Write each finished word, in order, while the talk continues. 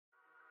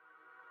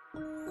Hey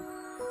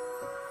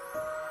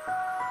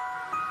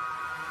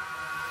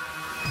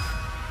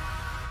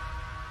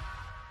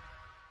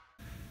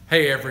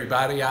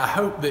everybody, I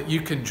hope that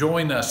you can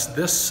join us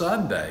this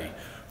Sunday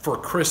for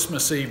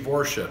Christmas Eve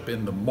worship.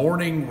 In the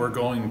morning, we're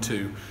going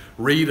to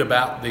read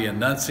about the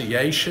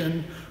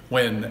Annunciation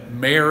when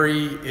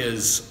Mary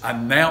is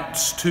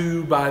announced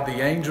to by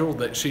the angel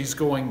that she's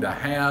going to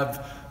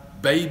have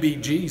baby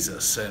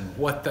Jesus and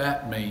what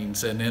that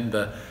means. And in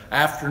the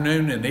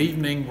afternoon and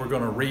evening, we're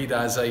going to read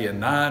Isaiah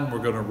 9. We're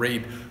going to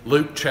read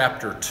Luke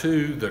chapter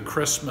 2, the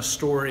Christmas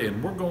story,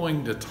 and we're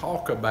going to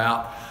talk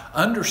about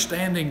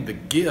understanding the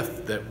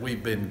gift that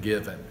we've been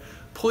given.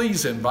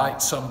 Please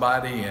invite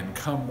somebody and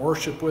come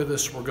worship with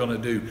us. We're going to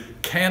do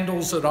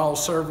candles at all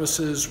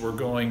services. We're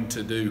going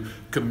to do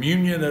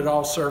communion at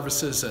all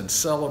services and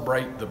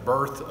celebrate the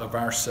birth of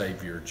our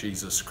Savior,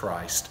 Jesus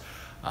Christ.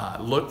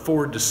 Look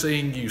forward to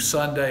seeing you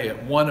Sunday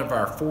at one of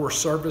our 4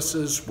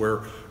 services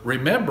where,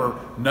 remember,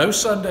 no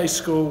Sunday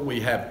school. We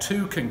have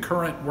 2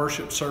 concurrent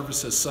worship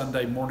services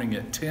Sunday morning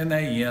at 10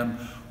 a.m.,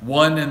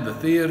 one in the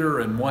theater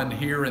and one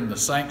here in the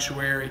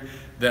sanctuary,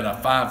 then a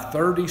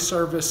 5:30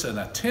 service and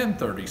a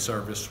 10:30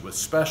 service with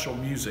special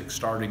music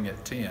starting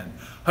at 10.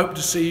 Hope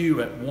to see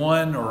you at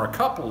one or a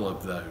couple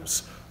of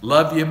those.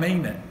 Love you,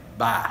 mean it.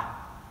 Bye.